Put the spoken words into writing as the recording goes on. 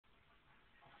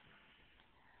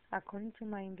According to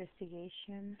my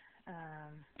investigation,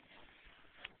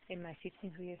 in my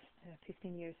 15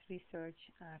 years research,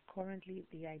 currently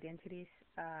the identities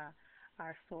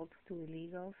are sold to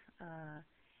illegals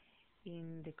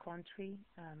in the country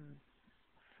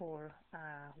for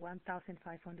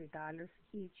 $1,500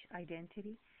 each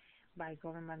identity by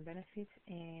government benefits,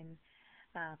 and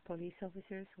police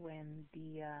officers, when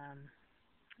the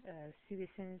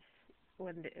citizens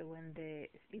when the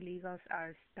illegals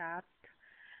are stopped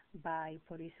by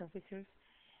police officers,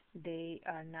 they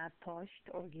are not touched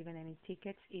or given any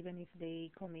tickets, even if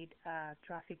they commit a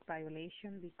traffic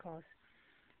violation, because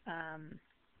um,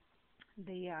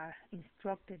 they are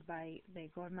instructed by the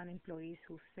government employees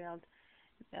who sell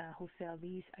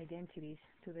these identities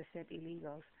to the said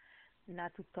illegals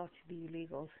not to touch the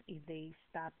illegals if they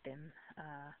stop them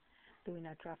doing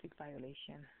a traffic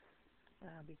violation,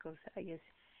 because I guess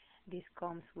this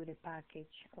comes with a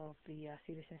package of the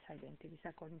citizens' identities,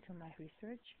 according to my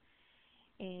research.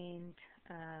 And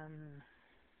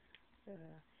uh,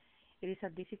 it is a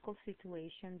difficult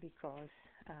situation because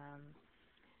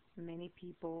many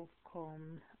people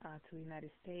come to the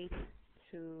United States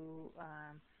to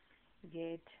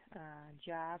get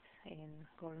jobs and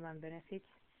government benefits,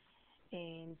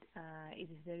 and it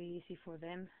is very easy for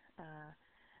them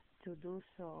to do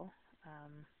so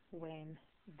when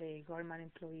the government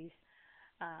employees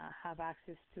have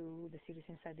access to the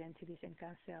citizens' identities and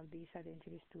can sell these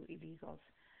identities to illegals.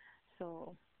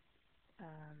 So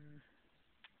um,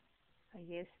 I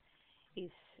guess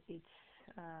it's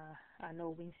a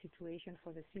no-win situation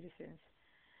for the citizens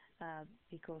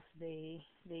because they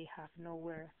have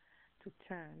nowhere to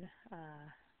turn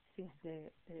since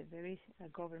the very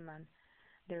government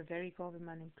they're very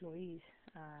government employees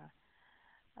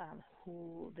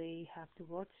who they have to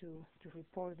go to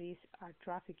report this are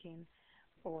trafficking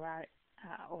or are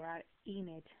in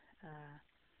it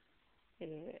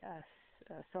as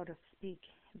sort of speak.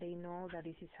 They know that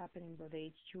this is happening, but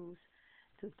they choose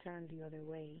to turn the other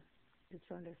way, to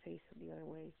turn their face the other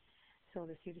way. So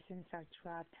the citizens are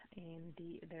trapped, and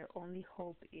their only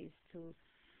hope is to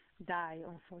die,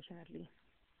 unfortunately,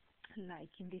 like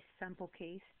in this sample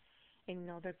case, and in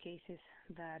other cases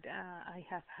that I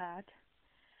have had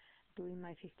during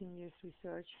my 15 years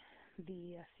research.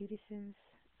 The citizens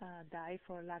die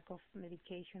for lack of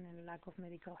medication and lack of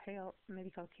medical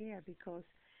care, because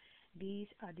these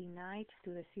are denied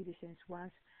to the citizens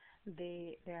once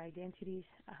their identities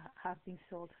have been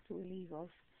sold to illegals.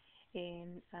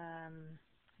 And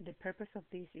the purpose of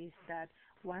this is that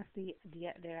once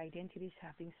their identities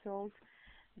have been sold,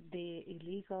 the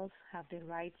illegals have the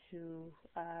right to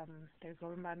their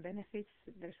government benefits,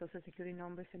 their social security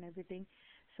numbers and everything.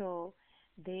 So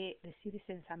the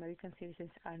citizens, American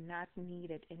citizens, are not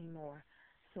needed anymore.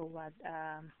 So what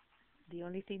the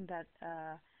only thing that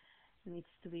needs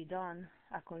to be done,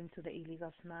 according to the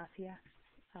illegals mafia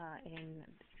and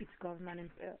its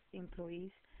government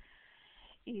employees,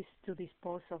 is to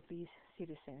dispose of these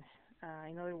citizens.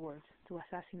 In other words, to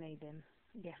assassinate them,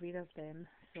 get rid of them,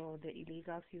 so the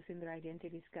illegals using their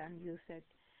identities can use it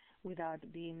without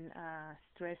being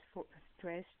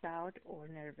stressed out or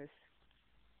nervous.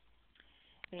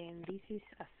 And this is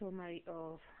a summary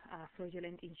of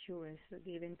fraudulent insurance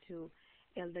given to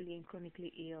elderly and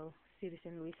chronically ill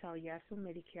citizen Luis Aoyasu,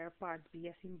 Medicare Part B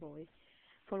as in boy,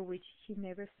 for which he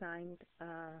never signed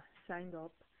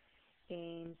up,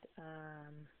 and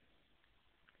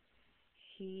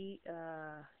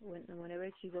whenever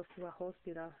she goes to a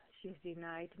hospital, she's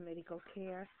denied medical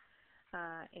care,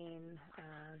 and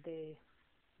the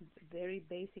very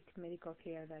basic medical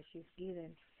care that she's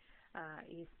given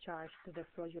is charged to the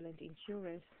fraudulent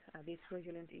insurance. This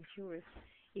fraudulent insurance,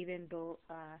 even though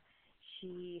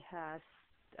she has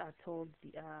told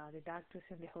the doctors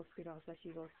and the hospitals that she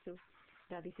goes to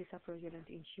that this is a fraudulent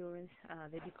insurance,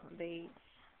 they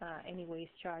anyways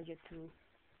charge it to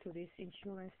this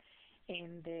insurance.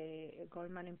 And the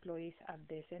government employees at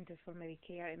the Centers for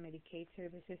Medicare and Medicaid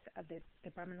Services, at the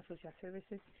Department of Social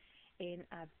Services, and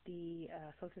at the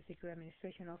Social Security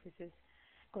Administration offices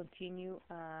continue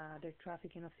the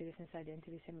trafficking of citizens'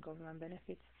 identities and government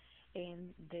benefits,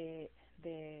 and the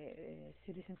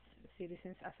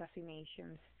citizens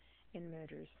assassinations and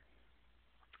murders,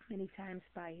 many times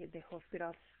by the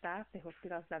hospital staff, the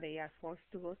hospitals that they are forced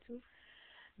to go to,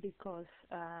 because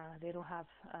they don't have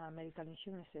medical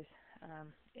insurances.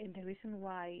 And the reason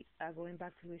why, going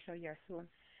back to Luisa Yarsun,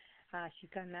 she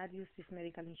cannot use this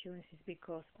medical insurance is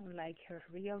because, unlike her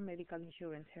real medical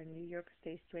insurance, her New York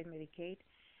State Straight Medicaid,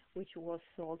 which was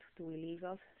sold to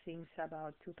illegals since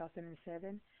about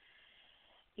 2007,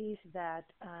 is that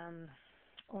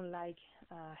unlike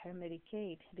her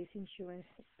Medicaid, this insurance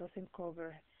doesn't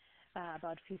cover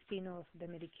about 15 of the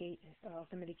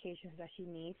medications that she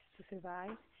needs to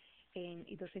survive, and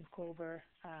it doesn't cover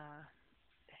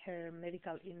her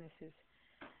medical illnesses.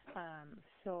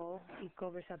 So it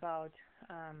covers about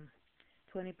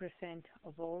 20%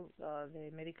 of all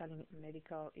the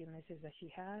medical illnesses that she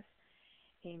has,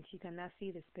 and she cannot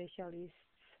see the specialists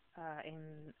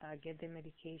and get the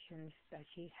medications that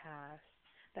she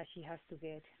has to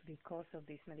get because of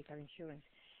this medical insurance.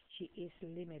 She is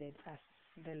limited as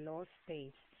the law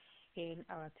states, and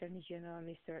our Attorney General,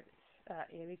 Mr.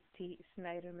 Eric T.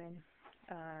 Snyderman,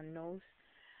 knows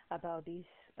about this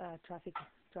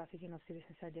trafficking of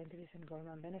citizens' identities and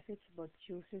government benefits, but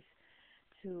chooses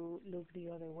to look the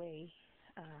other way,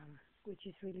 which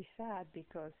is really sad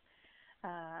because,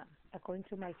 according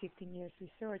to my 15 years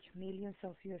research, millions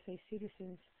of USA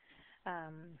citizens,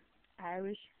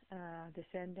 Irish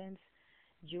descendants,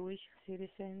 Jewish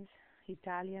citizens,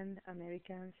 Italian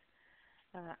Americans,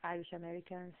 Irish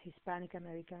Americans, Hispanic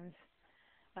Americans,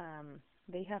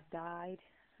 they have died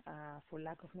for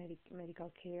lack of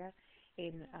medical care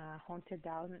and hunted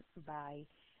down by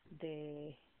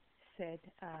the said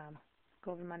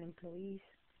government employees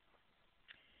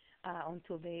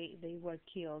until they were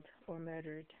killed or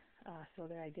murdered, so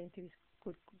their identities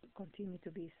could continue to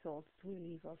be sold to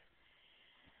illegals.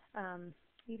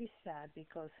 It is sad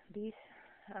because this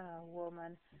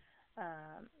woman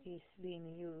is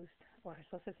being used, or her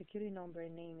Social Security number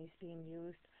and name is being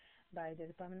used by the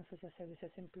Department of Social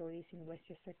Services employees in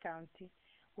Westchester County,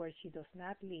 where she does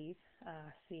not live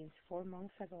since 4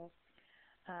 months ago.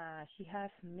 She has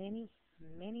many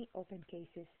open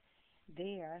cases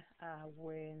there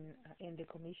when and the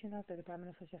commissioner of the Department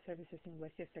of Social Services in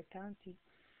Westchester County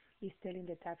is telling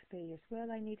the taxpayers,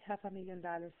 well, I need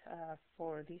 $500,000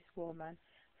 for this woman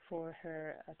for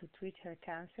her to treat her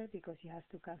cancer because she has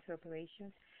 2 cancer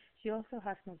operations. She also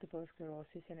has multiple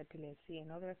sclerosis and epilepsy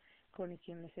and other chronic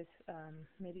illnesses,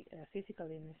 physical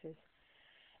illnesses.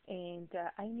 And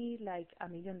I need like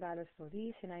 $1,000,000 for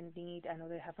this, and I need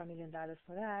another $500,000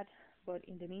 for that. But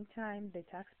in the meantime, the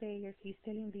taxpayers, he's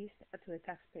telling this to the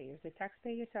taxpayers. The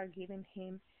taxpayers are giving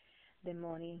him the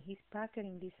money. He's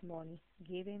pocketing this money,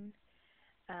 giving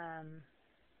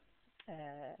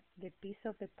the piece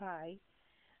of the pie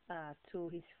to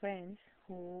his friends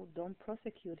who don't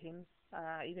prosecute him,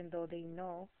 even though they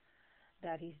know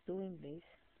that he's doing this,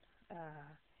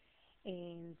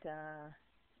 and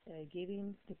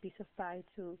giving the piece of pie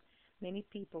to many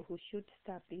people who should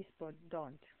stop this but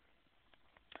don't.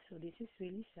 So this is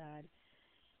really sad.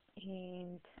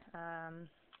 And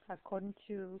according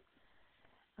to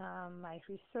my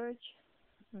research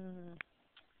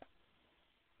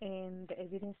and the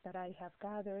evidence that I have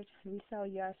gathered, Luisa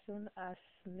Oyarzun, as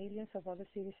millions of other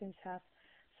citizens, have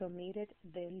submitted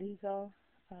the legal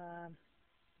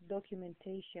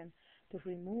documentation to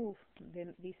remove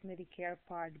this Medicare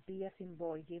Part B as in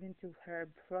boy given to her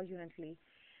fraudulently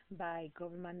by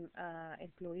government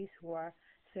employees who are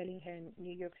selling her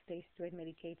New York State straight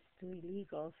Medicaid to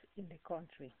illegals in the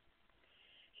country.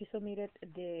 She submitted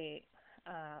the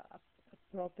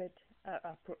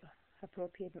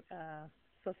appropriate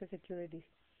Social Security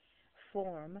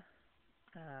form,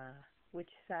 which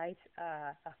cites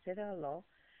a federal law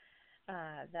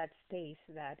that states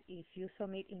that if you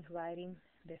submit in writing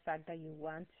the fact that you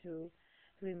want to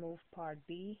remove Part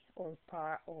B or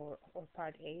Part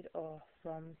 8 or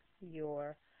from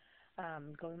your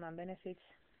government benefits,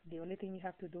 the only thing you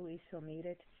have to do is submit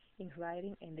it in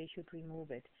writing, and they should remove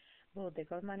it. Both the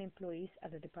government employees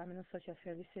at the Department of Social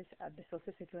Services, at the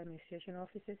Social Security Administration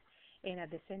offices, and at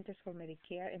the Centers for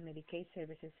Medicare and Medicaid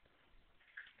Services,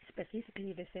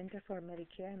 specifically the Center for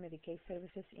Medicare and Medicaid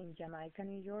Services in Jamaica,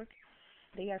 New York,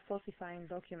 they are falsifying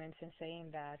documents and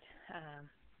saying that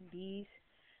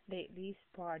this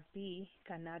Part B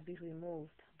cannot be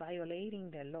removed, violating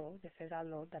the law, the federal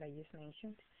law that I just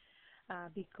mentioned,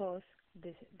 because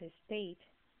the state,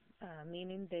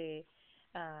 meaning the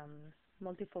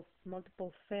multiple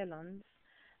felons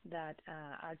that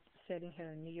are selling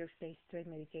her New York State straight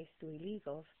Medicaid to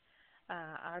illegals,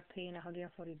 are paying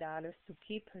 $140 to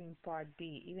keep her in Part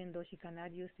B, even though she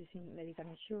cannot use this medical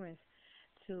insurance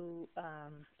to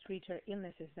treat her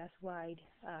illnesses. That's why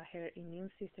her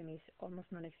immune system is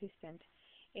almost non-existent,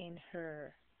 and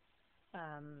her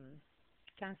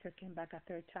cancer came back a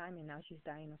 3rd time, and now she's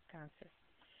dying of cancer.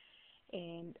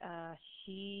 And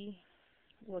she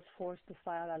was forced to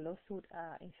file a lawsuit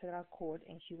in federal court,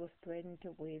 and she was threatened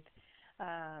with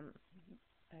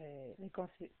the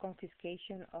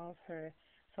confiscation of her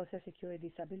Social Security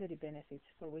disability benefits,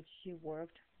 for which she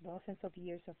worked dozens of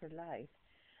years of her life.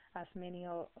 as many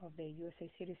of the USA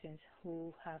citizens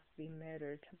who have been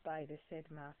murdered by the said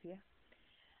mafia,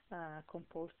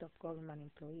 composed of government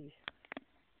employees.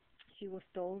 She was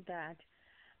told that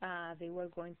they were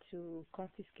going to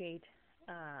confiscate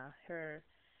her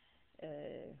uh,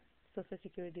 Social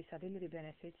Security disability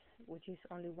benefits, which is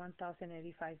only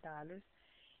 $1,085,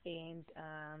 and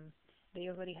they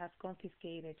already have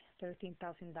confiscated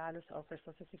 $13,000 of her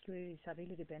Social Security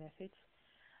disability benefits,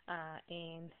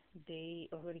 and they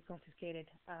already confiscated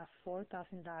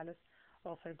 $4,000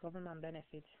 of her government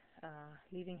benefits,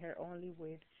 leaving her only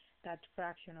with that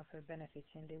fraction of her benefits,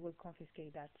 and they will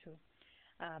confiscate that too.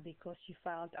 Because she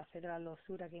filed a federal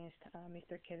lawsuit against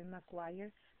Mr. Kevin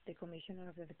McGuire, the Commissioner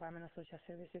of the Department of Social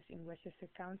Services in Westchester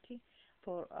County,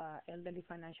 for elderly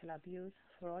financial abuse,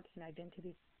 fraud, and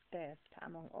identity theft,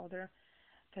 among other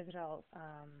federal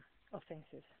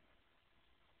offenses.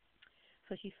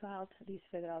 So she filed this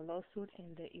federal lawsuit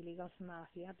in the Illegals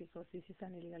Mafia, because this is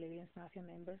an illegal aliens mafia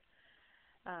member.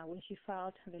 When she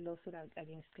filed the lawsuit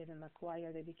against Kevin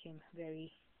McGuire, they became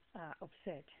very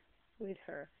upset with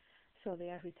her. So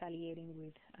they are retaliating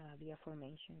with the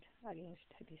aforementioned against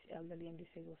this elderly and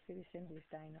disabled citizen who is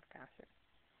dying of cancer.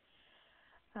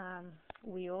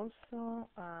 We also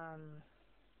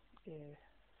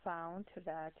found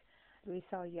that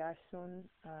Luisa Oyarsun,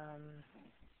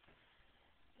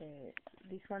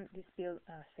 this bill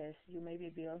says you may be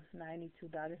billed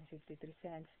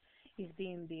 $92.53. Is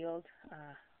being billed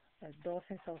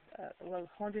dozens of,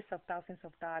 hundreds of thousands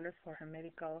of dollars for her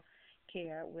medical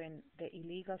care, when the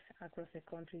illegals across the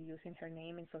country using her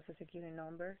name and Social Security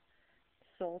number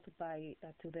sold to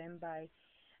them by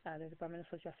the Department of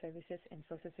Social Services and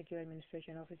Social Security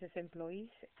Administration offices employees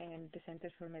and the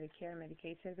Centers for Medicare and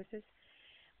Medicaid Services,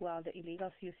 while the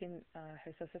illegals using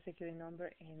her Social Security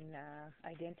number and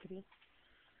identity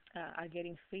are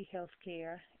getting free health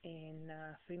care and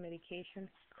free medication,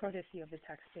 courtesy of the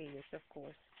taxpayers, of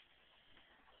course.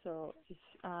 So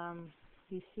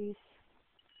this is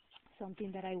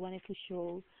something that I wanted to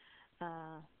show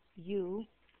you,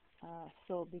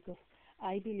 because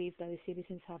I believe that the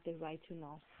citizens have the right to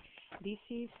know. This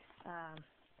is a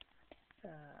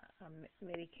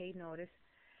Medicaid notice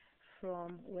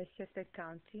from Westchester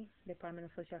County Department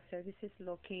of Social Services,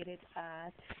 located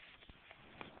at,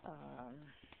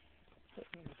 let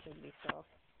me take this off,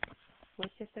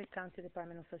 Westchester County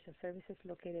Department of Social Services,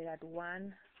 located at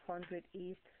 100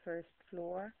 East First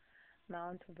Floor,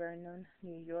 Mount Vernon,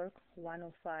 New York,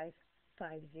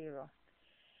 10550.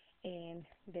 And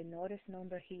the notice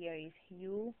number here is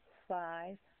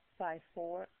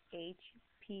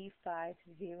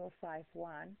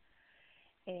U554HP5051,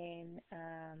 and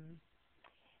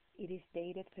it is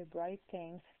dated February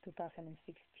 10th,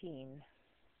 2016.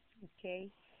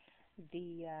 Okay,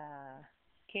 the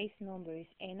case number is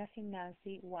N as in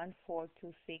Nancy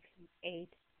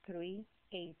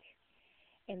 1426838,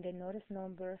 and the notice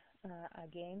number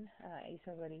again is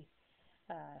already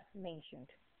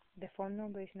mentioned. The phone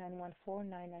number is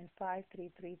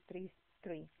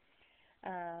 914-995-3333.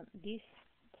 This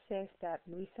says that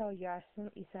Luisa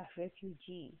Oyarsun is a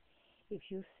refugee. If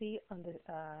you see on the,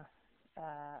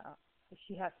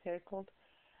 she has circled,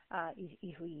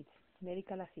 it reads,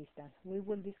 medical assistance. We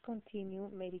will discontinue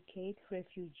Medicaid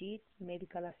refugee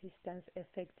medical assistance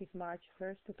effective March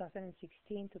 1st,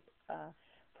 2016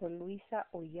 for Luisa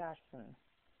Oyarsun.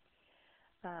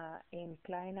 And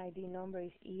client ID number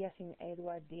is E as in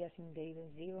Edward, D as in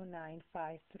David,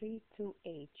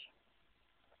 09532H.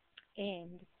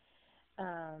 And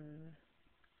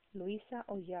Luisa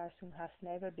Oyarsun has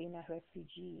never been a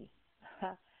refugee.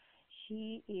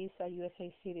 She is a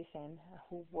USA citizen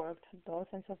who worked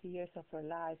dozens of years of her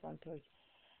life until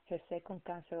her second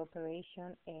cancer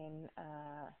operation and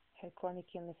her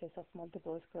chronic illnesses of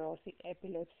multiple sclerosis,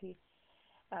 epilepsy,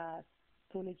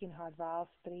 two leaking heart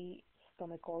valves, 3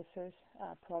 stomach ulcers,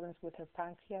 problems with her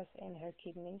pancreas and her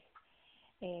kidneys,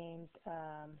 and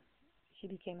she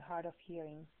became hard of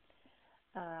hearing.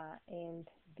 And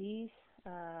these,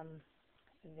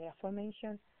 the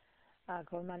aforementioned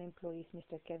government employees,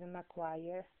 Mr. Kevin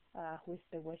McGuire, who is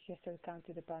the Westchester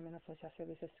County Department of Social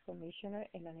Services Commissioner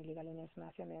and an illegal aliens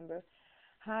mafia member,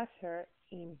 has her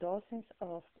in dozens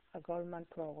of government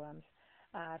programs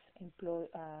as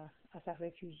a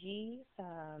refugee,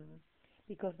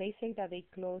 because they say that they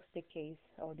closed the case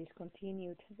or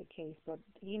discontinued the case, but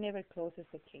he never closes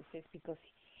the cases because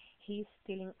he's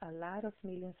stealing a lot of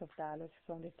millions of dollars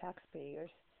from the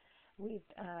taxpayers with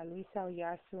Luisa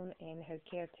Oyarsun and her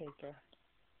caretaker,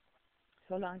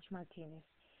 Solange Martinez.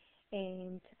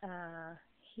 And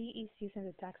he is using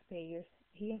the taxpayers,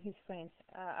 he and his friends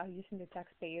are using the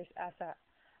taxpayers as a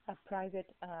a private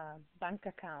bank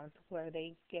account where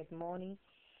they get money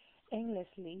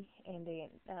endlessly, and the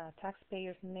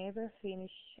taxpayers never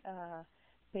finish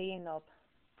paying up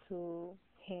to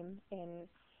him and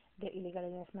the illegal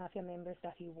aliens mafia members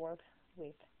that he works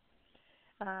with.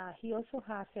 He also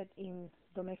has it in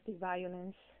domestic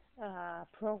violence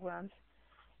programs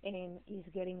and is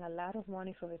getting a lot of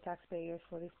money from the taxpayers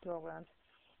for these programs.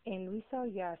 And Luisa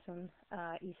Oyarzun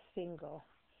is single.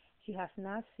 She has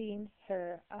not seen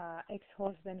her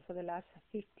ex-husband for the last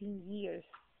 15 years.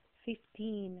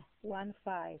 15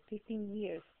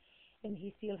 years, and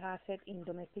he still has it in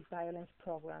domestic violence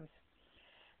programs.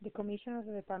 The Commissioner of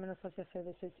the Department of Social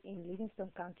Services in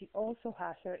Livingston County also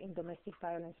has her in domestic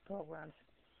violence programs.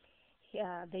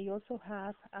 They also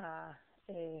have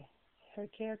her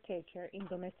caretaker in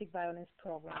domestic violence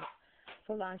programs,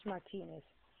 Solange Martinez,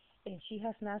 and she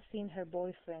has not seen her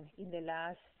boyfriend in the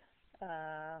last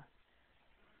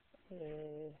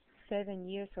 7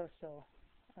 years or so.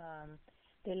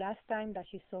 The last time that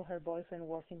she saw her boyfriend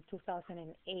was in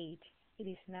 2008. It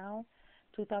is now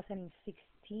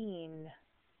 2016,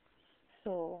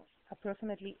 so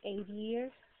approximately 8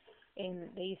 years, and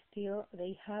they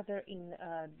have her in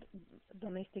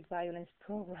domestic violence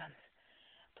programs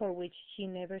for which she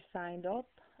never signed up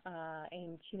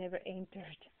and she never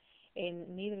entered, and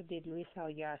neither did Luisa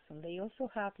Oyarzun. They also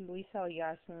have Luisa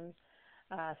Oyarzun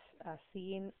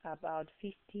seeing about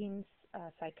 15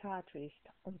 psychiatrists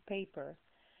on paper.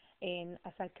 And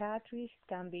a psychiatrist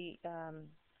can be an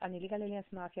illegal aliens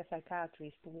mafia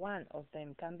psychiatrist. One of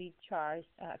them can be charged,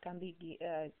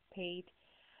 paid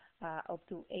up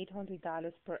to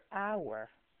 $800 per hour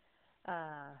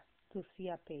to see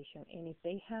a patient. And if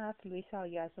they have Luisa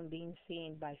Oyarzun being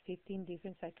seen by 15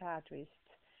 different psychiatrists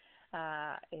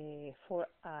for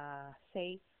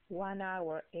say 1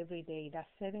 hour every day,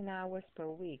 that's 7 hours per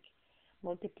week,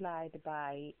 multiplied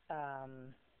by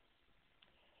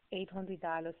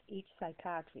 $800 each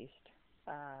psychiatrist,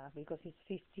 because it's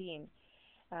 15.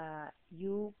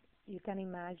 You can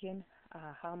imagine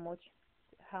how much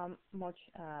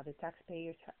the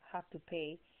taxpayers have to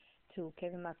pay to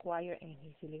Kevin McGuire and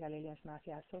his illegal aliens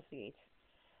mafia associates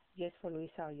just for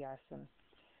Luisa Oyarzun.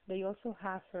 They also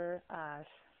have her as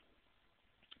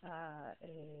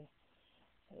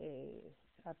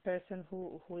a person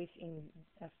who is in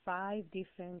 5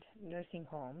 different nursing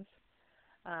homes.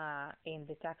 And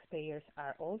the taxpayers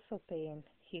are also paying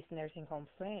his nursing home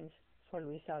friends for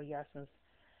Luisa Oyarzun's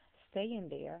staying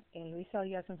there, and Luisa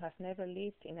Oyarzun has never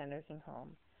lived in a nursing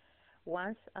home.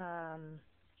 Once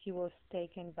she was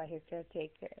taken by her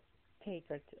caretaker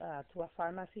to a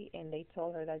pharmacy, and they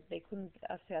told her that they couldn't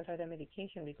sell her the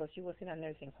medication because she was in a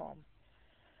nursing home.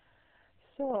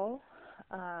 So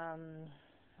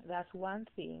that's one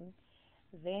thing.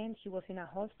 Then she was in a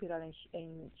hospital,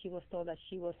 and she was told that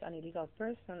she was an illegal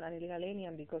person, an illegal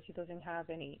alien, because she doesn't have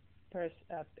any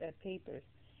papers.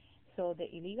 So the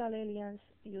illegal aliens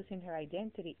using her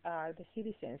identity are the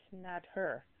citizens, not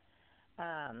her.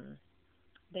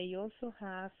 They also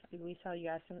have Luisa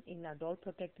Oyarzun in Adult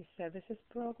Protective Services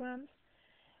programs,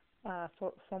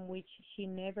 from which she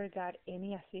never got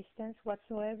any assistance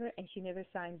whatsoever, and she never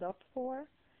signed up for.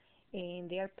 And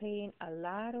they are paying a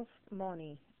lot of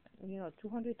money,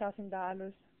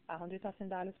 $200,000,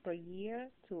 $100,000 per year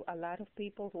to a lot of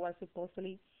people who are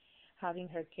supposedly having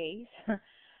her case,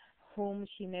 whom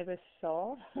she never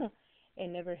saw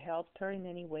and never helped her in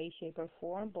any way, shape, or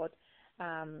form, but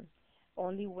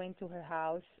only went to her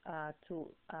house to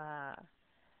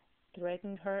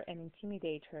threaten her and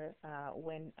intimidate her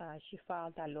when she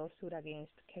filed a lawsuit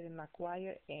against Kevin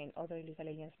McGuire and other illegal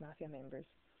aliens mafia members.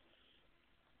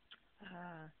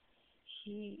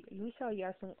 Luisa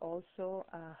Oyarzun also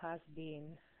has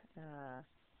been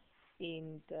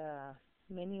in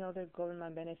many other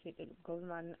government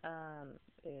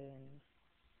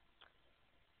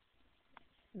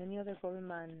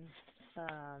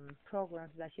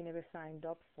programs that she never signed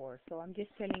up for. So I'm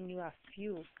just telling you a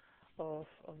few of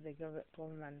the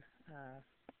government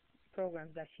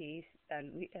programs that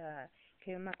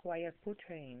Kevin McGuire put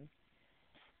her in.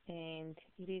 And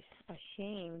it is a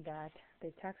shame that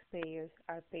the taxpayers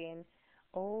are paying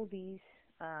all these,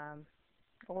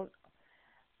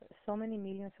 so many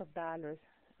millions of dollars,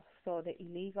 so the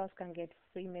illegals can get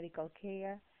free medical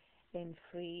care and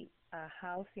free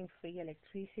housing, free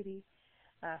electricity,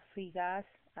 free gas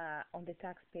on the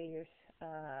taxpayers,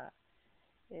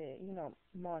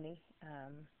 money,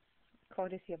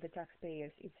 courtesy of the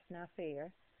taxpayers. It's not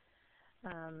fair.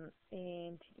 And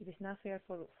it is not fair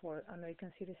for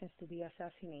American citizens to be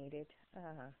assassinated.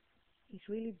 It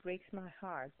really breaks my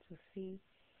heart to see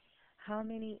how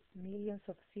many millions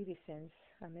of citizens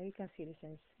American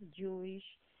citizens, Jewish,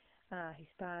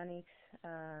 Hispanics,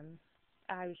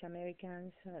 Irish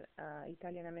Americans,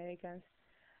 Italian Americans,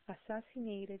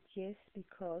 assassinated just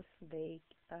because they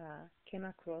came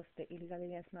across the illegal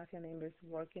aliens mafia members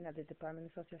working at the Department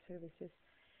of Social Services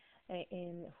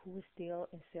and who steal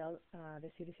and sell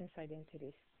the citizens'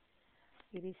 identities.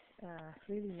 It is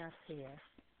really not fair.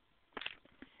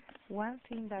 One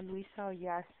thing that Luisa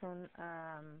Oyarson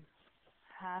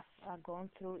have gone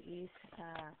through is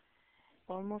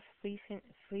almost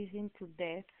freezing to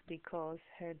death because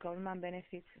her government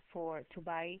benefits for to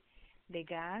buy the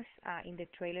gas in the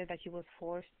trailer that she was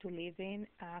forced to live in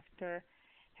after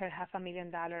her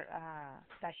 $500,000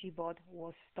 that she bought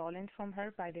was stolen from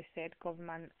her by the said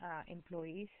government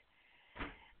employees.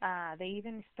 They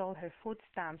even stole her food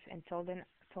stamps and told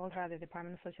her at the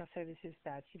Department of Social Services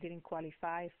that she didn't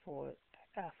qualify for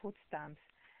food stamps,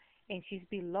 and she's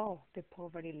below the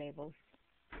poverty level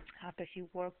after she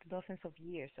worked dozens of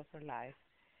years of her life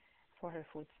for her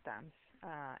food stamps.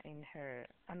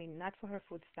 Not for her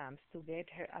food stamps, to get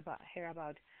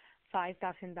about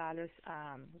 $5,000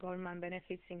 government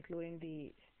benefits, including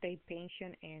the state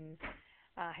pension and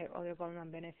her other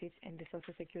government benefits and the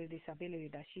Social Security disability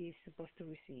that she is supposed to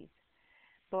receive.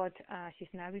 But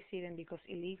she's not receiving because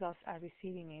illegals are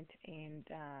receiving it and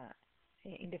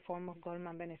in the form of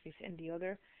government benefits, and the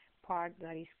other part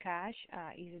that is cash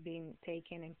is being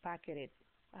taken and pocketed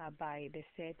by the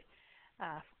said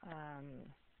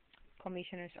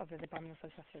commissioners of the Department of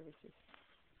Social Services.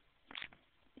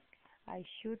 I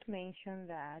should mention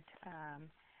that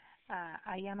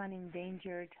I am an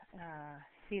endangered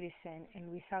citizen, and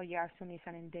Luisa Oyarson is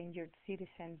an endangered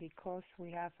citizen because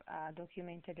we have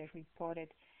documented and reported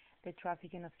the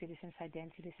trafficking of citizens'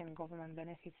 identities and government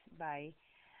benefits by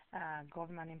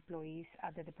government employees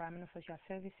at the Department of Social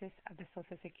Services, at the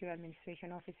Social Security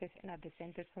Administration offices, and at the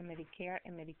Centers for Medicare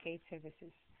and Medicaid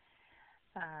Services.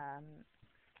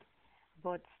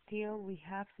 But still, we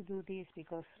have to do this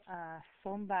because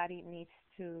somebody needs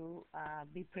to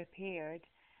be prepared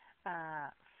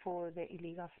for the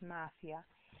illegals mafia,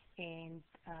 and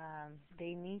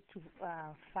they need to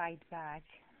fight back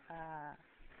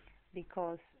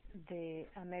because the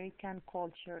American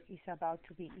culture is about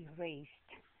to be erased.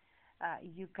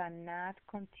 You cannot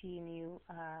continue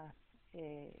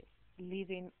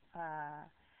living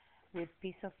with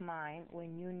peace of mind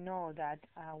when you know that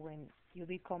when you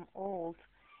become old,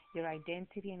 your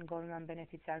identity and government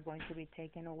benefits are going to be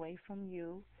taken away from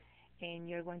you, and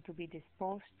you're going to be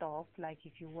disposed of like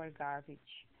if you were garbage.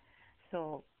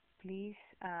 So please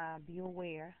be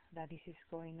aware that this is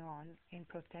going on and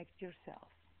protect yourself.